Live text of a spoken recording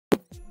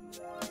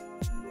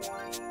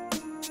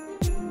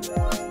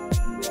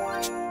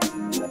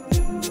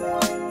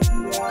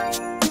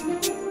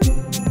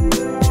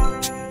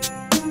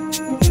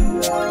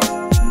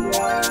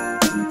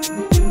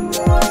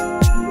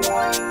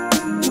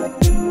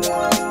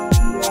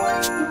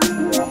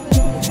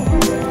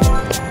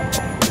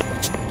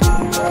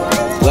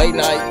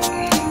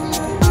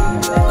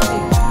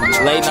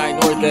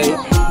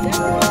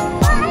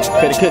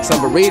finna cook some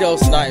burritos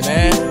tonight,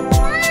 man.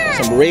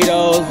 Some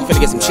burritos. We finna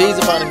get some cheese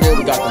up out of here.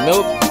 We got the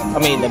milk. I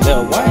mean the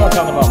milk. Why am I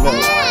talking about milk?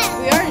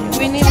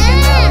 We need to get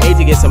milk. We need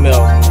to get some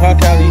milk. Huh,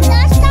 Callie?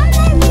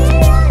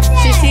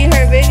 She see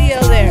her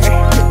video there.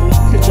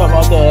 She's talking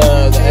about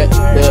the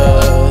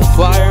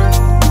flyer.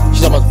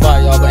 She's talking about the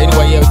flyer, y'all. But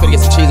anyway, yeah, we finna get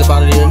some cheese up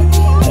out of here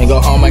and go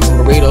home make some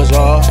burritos,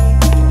 y'all.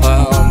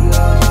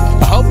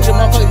 Hopefully the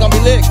motherfucker's gonna be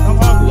lit. I'm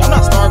hungry. I'm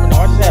not starving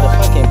though. I just had a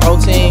fucking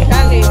protein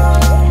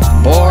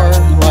bar,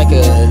 like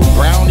a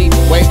brownie.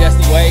 Wait,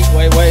 Destiny,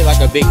 wait,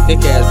 like a big thick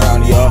ass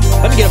brownie, y'all.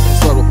 Let me get up in the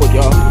store real quick,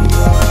 y'all.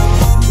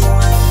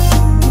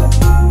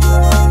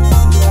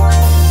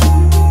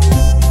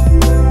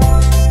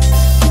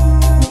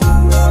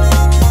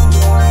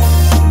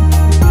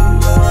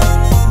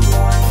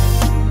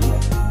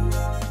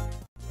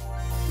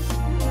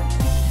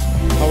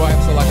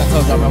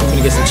 I'm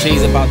gonna get some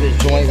cheese about this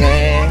joint,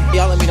 man.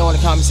 Y'all let me know in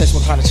the comment section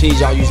what kind of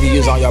cheese y'all usually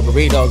use on y'all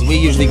burritos. We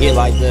usually get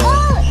like the,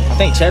 I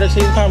think cheddar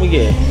cheese. What kind we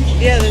get?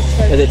 Yeah,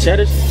 that's is it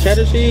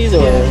cheddar cheese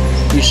or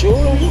you sure?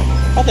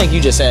 I think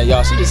you just said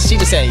y'all. She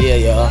just said yeah,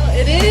 y'all. Oh,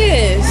 it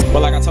is.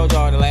 But like I told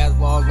y'all in the last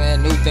vlog,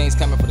 man, new things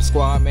coming for the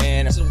squad,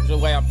 man. That's the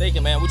way I'm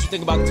thinking, man. What you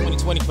think about the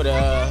 2020 for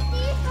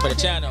the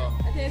channel?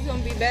 I think it's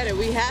gonna be better.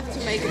 We have to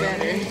make it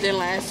better than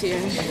last year.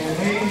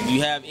 Do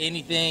you have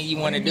anything you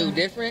want to do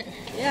different?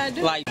 Yeah, I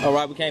do. Like, all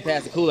right, we can't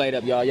pass the Kool-Aid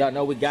up, y'all. Y'all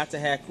know we got to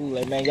have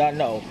Kool-Aid, man. Y'all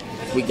know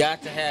we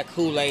got to have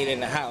Kool-Aid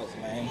in the house,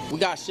 man. We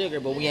got sugar,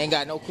 but we ain't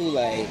got no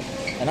Kool-Aid.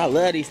 And I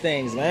love these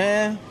things,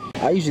 man.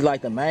 I usually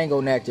like the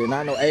mango nectar, and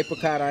I know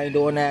apricot, I ain't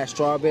doing that.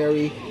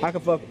 Strawberry, I can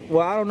fuck,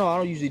 well, I don't know. I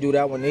don't usually do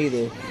that one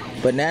either.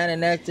 Banana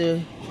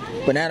nectar,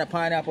 banana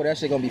pineapple, that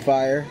shit gonna be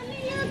fire.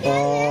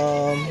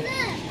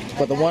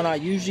 But the one I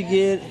usually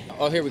get,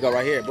 oh, here we go,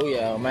 right here.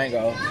 Booyah,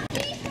 mango.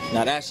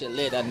 Now that shit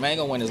lit. That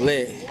mango one is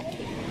lit.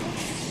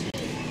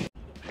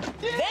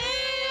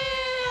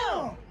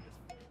 Damn!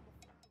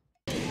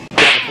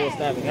 Got the full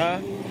stabbing, huh?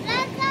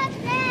 That's up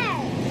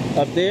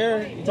there. Up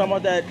there? You talking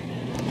about that?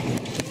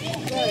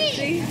 Look,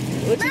 see?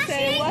 What you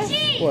say it was?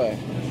 What?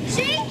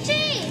 String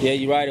cheese. Yeah,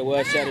 you're right. It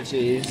was cheddar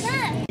cheese.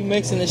 You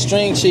mixing the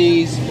string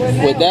cheese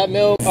with that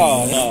milk?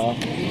 Oh, no.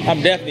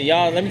 I'm definitely,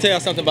 y'all, let me tell y'all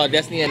something about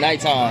Destiny at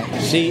nighttime.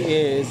 She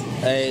is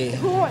a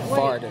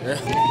farter.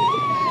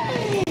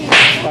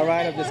 All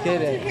right, I'm just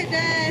kidding.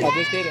 I'm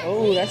just kidding.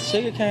 Oh, that's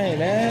sugar cane,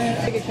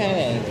 man. Sugar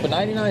cane for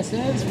 99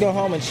 cents. Go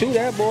home and chew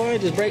that, boy.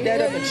 Just break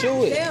that up and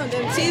chew it. Damn,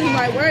 them cheese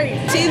might work.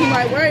 Cheese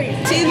might work.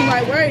 Cheese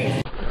might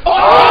work.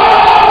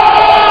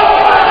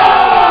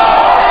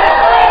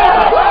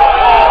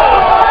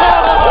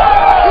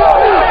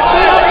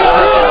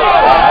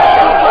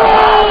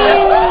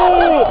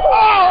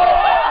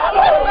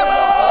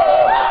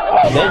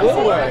 They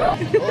will work.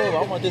 Oh,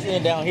 I want this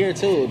end down here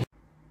too.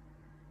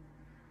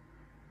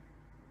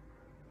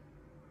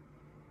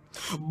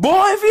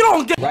 Boy, if you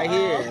don't get right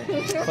here,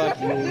 fuck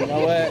you. You know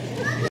what?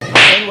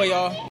 Anyway,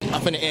 y'all,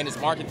 I'm finna end this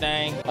market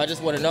thing. I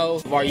just want to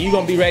know, are you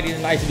gonna be ready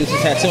tonight to do some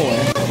tattooing?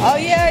 Oh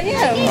yeah,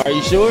 yeah. Are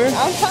you sure?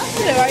 I'm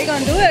positive. Are you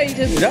gonna do it? Or you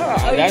just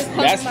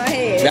that's my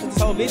head? That's what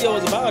this whole video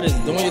is about, is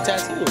doing your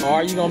tattoo. Or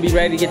are you gonna be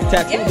ready to get the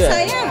tattoo done? Yes,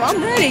 I am.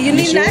 I'm ready. You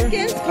need sure?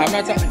 napkins? I'm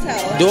not paper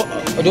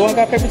towels. Do I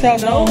got paper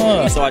towels?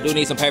 No. So I do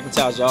need some paper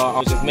towels, y'all. I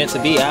was just meant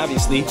to be,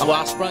 obviously. Well,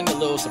 I sprung a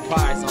little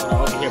surprise on her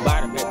over here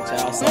by the paper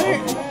towels. So.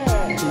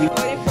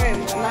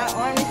 My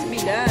arm needs to be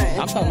done. I'm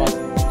not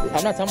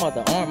talking about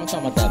the arm. I'm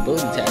talking about that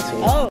booty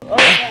tattoo. Oh,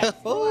 yeah.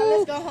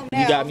 Let's go home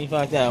now. You got me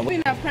fucked up.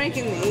 We're not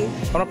pranking me.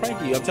 I'm not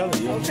pranking you. I'm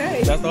telling you.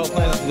 Okay. That's the whole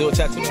plan, is to do a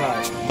tattoo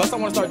tonight. Plus, I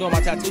want to start doing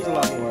my tattoos a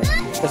lot more.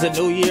 It's a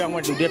new year. I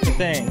want to do different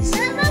things.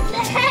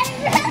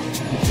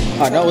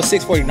 I know it's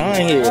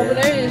 $6.49 here. Over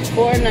there is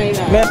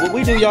 $4.99. Man, what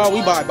we do, y'all,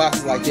 we buy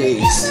boxes like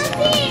these.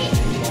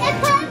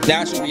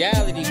 Now, in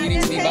reality, we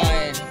need to be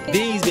buying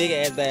these big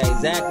ass bags.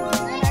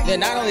 Exactly. Then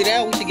not only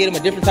that, we should get him a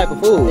different type of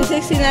food. It's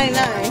 $16.99.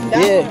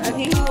 Yeah. I think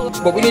he will.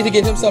 But we need to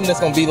get him something that's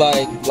gonna be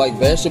like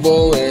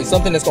vegetable and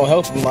something that's gonna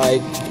help him, like,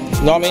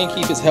 you know what I mean,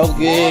 keep his health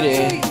good.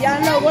 And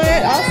y'all know what?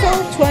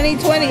 Also,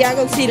 2020, y'all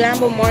gonna see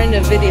Lambo more in the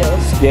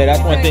videos. yeah,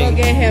 that's one thing. We're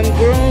gonna get him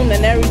groomed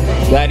and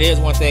everything. That is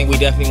one thing we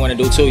definitely want to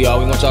do too, y'all.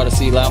 We want y'all to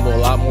see Lambo a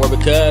lot more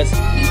because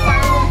He's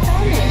part of the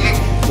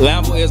family.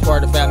 Lambo is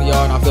part of the family,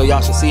 y'all, and I feel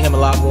y'all should see him a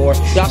lot more.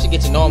 Y'all should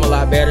get to know him a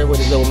lot better with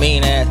his little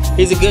mean ass.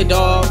 He's a good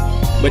dog.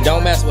 But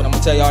don't mess with him. I'm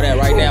gonna tell y'all that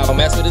right now. Don't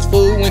mess with his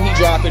food when he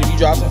drop it. If you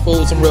drop some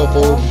food, some real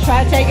food,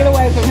 try to take it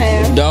away from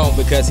him. don't,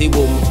 because he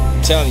will,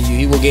 I'm telling you,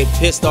 he will get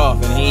pissed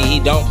off, and he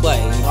don't play.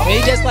 I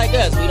mean, he just like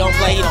us. We don't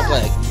play, he don't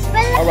play.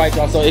 All right,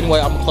 y'all. So anyway,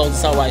 I'm gonna close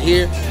this out right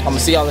here. I'm gonna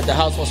see y'all at the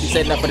house once we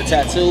setting up for the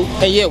tattoo.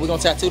 And yeah, we're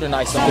gonna tattoo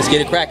tonight, so let's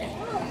get it cracking.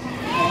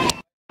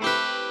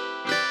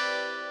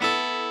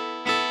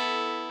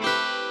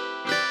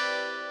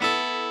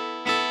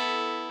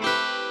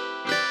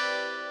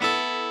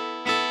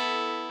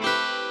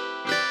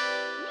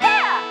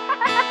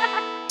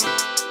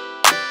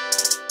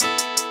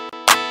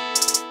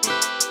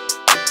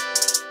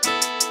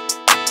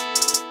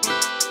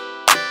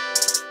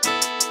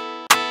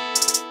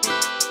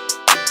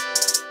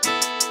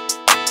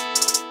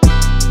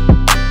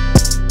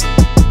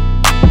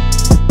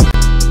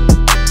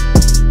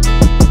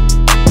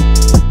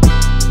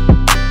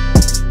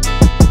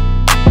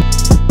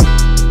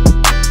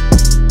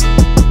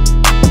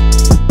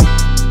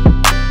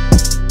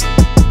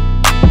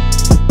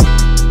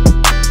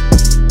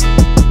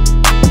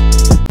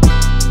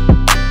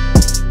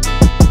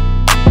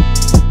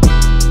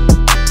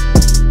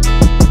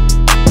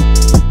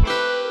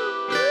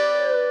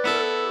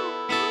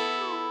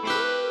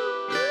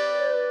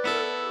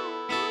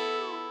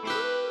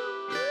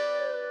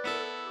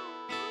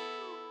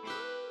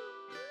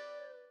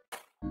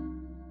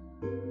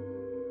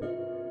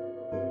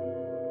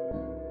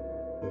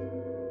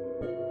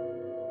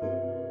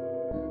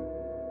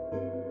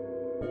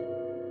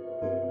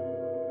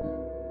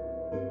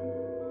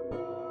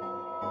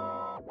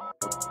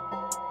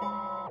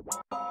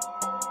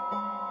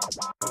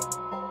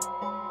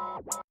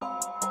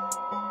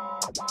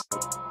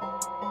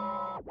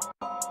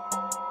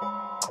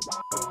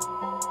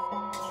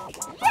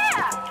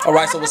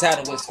 Alright, so what's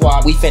happening with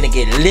squad? We finna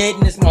get lit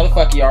in this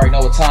motherfucker. You already know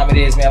what time it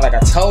is, man. Like I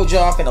told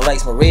y'all, I'm finna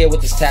lace Maria with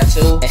this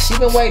tattoo. And she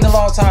been waiting a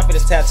long time for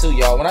this tattoo,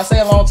 y'all. When I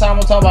say a long time,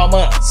 I'm talking about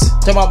months. I'm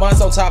talking about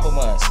months on top of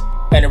months.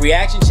 And the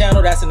reaction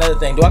channel, that's another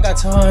thing. Do I got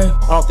time?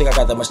 I don't think I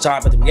got that much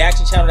time, but the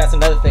reaction channel, that's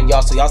another thing,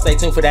 y'all. So y'all stay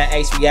tuned for that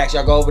Ace Reaction.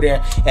 Y'all go over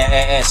there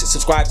and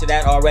subscribe to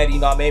that already, you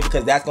know what I mean?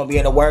 Because that's gonna be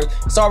in the works.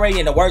 It's already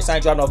in the works. I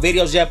ain't dropped no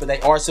videos yet, but they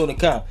are soon to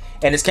come.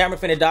 And this camera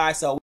finna die,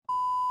 so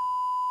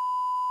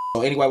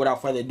anyway,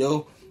 without further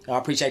ado, I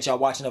appreciate y'all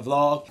watching the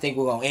vlog. I think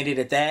we're gonna end it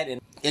at that.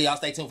 And yeah, y'all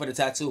stay tuned for the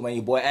tattoo, man.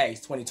 Your boy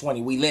Ace,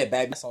 2020. We lit,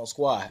 baby. That's on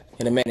squad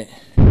in a minute.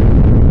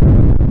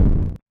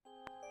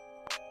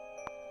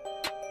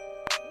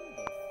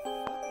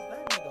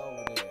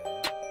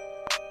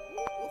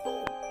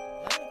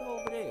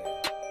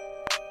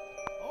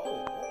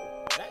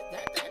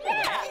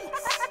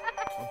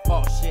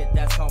 Shit,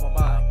 that's on my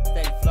mind.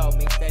 Steady flow,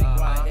 me steady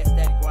grind. That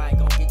steady grind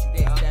gon' get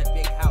you this. That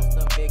big house,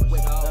 them big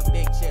whips, them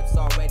big chips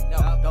already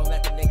know. Don't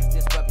let them niggas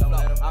disrupt your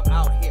flow. I'm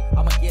out here,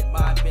 I'ma get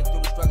mine. Been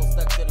through the struggle,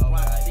 stuck to the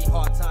grind. See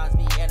hard times,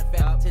 me and the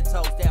fam, 10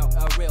 toes down.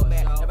 A real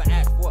man, never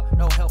asked for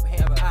no help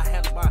hand. I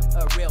handle mine,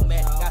 a real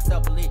man. Got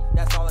self-belief,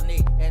 that's all I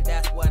need, and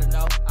that's what I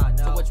know.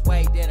 So which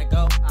way did I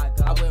go?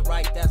 I went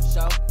right, that's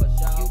for sure.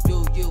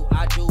 You do you,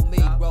 I do me.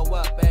 Grow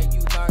up and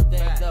you learn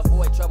things.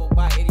 Avoid trouble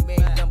by any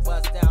means. Them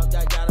bust down,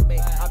 yada me.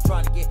 I'm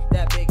trying to get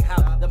that big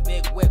house, them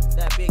big whips,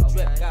 that big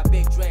drip. Got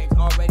big dreams,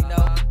 already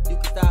know. You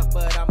can stop,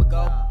 but I'ma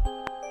go.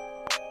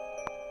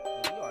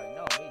 You already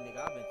know me,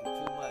 nigga. I've been through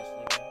too much,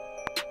 nigga.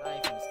 I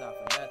ain't finna stop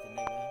for nothing,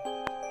 nigga.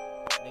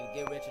 Nigga,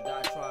 get rich or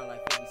die trying,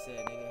 like 50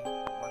 said, nigga.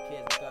 My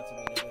kids look up to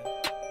me, nigga.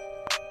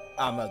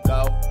 I'ma go,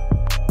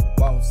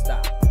 won't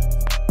stop.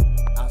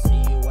 I'll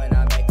see you when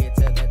I make it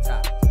to the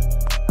top.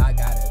 I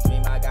got a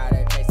dream, I got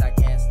a taste, I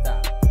can't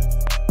stop.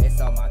 It's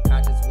on my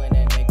conscience when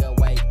a nigga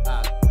wake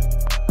up.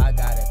 I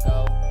gotta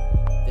go,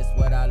 this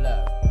what I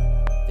love,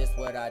 this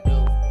what I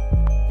do,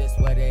 this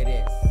what it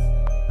is.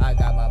 I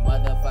got my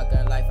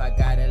motherfucking life, I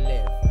gotta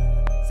live.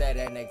 Set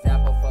an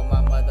example for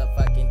my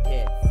motherfucking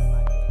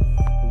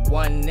kids.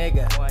 One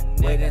nigga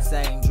with the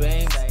same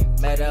dreams.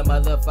 Met a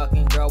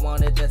motherfucking girl,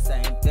 wanted the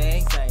same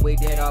thing. We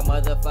did our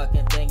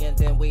motherfucking thing and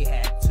then we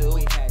had two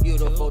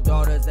beautiful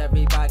daughters.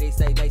 Everybody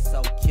say they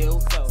so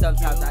cute.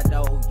 Sometimes I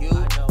know who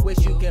you wish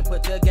you can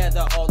put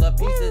together all the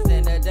pieces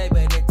in a day,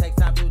 but it takes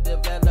time to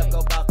develop. Go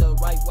about the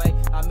right way.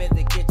 I'm in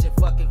the kitchen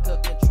fucking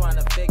cooking, trying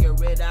to figure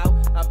it out.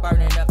 I'm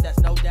burning up, that's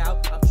no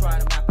doubt. I'm trying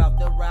to map out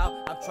the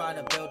route. I'm trying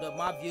to build up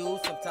my views.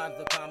 Sometimes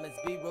the comments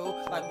be rude,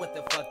 like what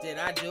the fuck did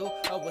I do,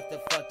 or what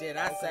the fuck did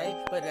I say?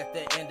 But at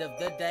the end of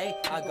the day,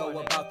 I go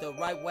about the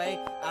right way.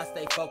 I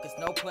stay focused,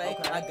 no play.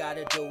 I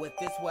gotta do it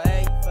this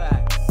way.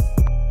 Facts.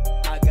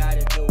 I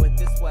gotta do it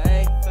this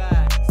way.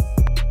 Facts.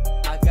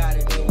 I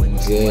gotta do it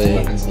this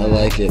way. Good. I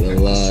like it a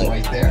lot. I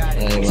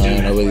ain't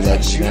lying. I really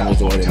like the cameras,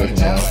 the way they're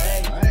looking out.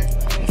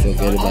 I feel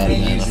good about it,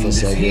 man. I feel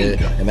so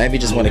good. And maybe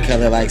just want to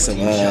color like some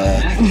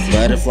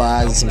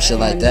butterflies and some shit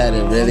like that.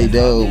 It really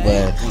do.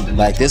 But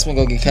like this one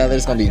gonna get colored.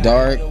 It's gonna be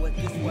dark.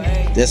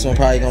 This one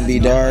probably gonna be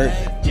dark.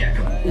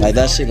 Like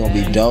that shit gonna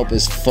be dope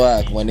as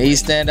fuck. When these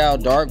stand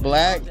out dark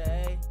black.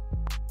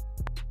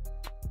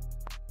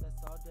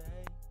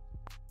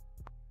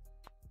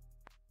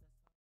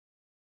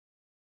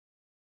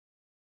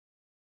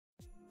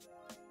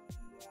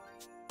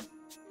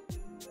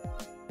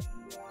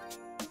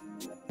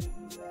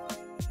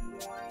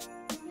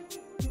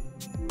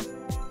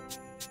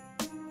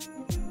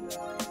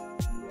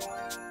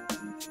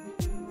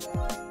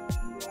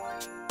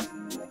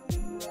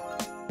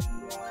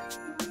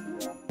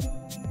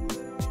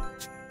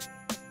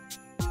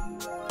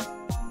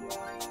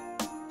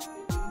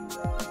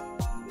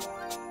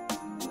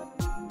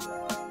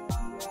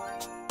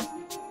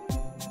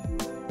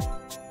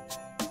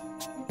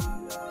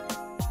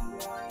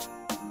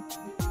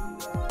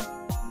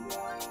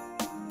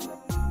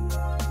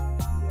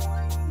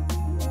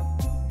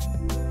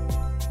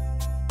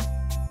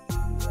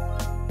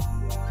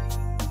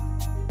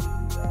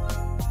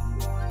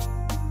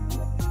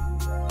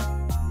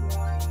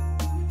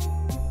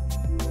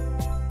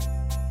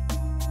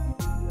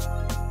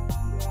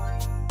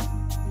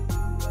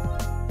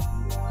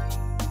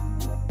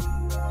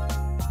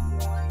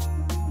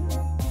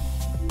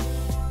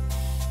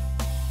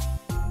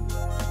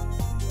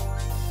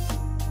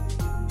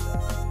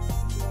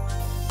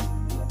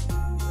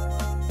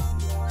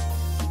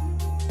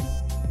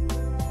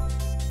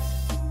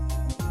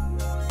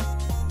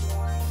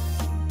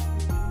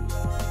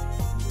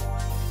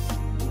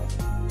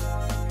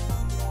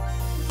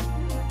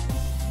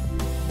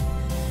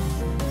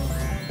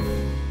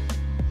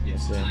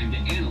 Time to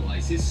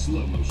analyze his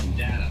slow motion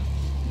data.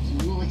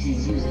 It's not like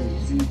he's using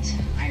his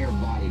entire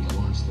body to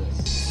launch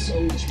this.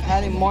 So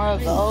Adding more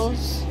of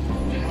those.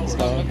 It's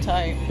gonna look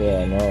tight. Yeah,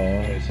 I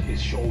know.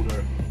 His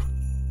shoulder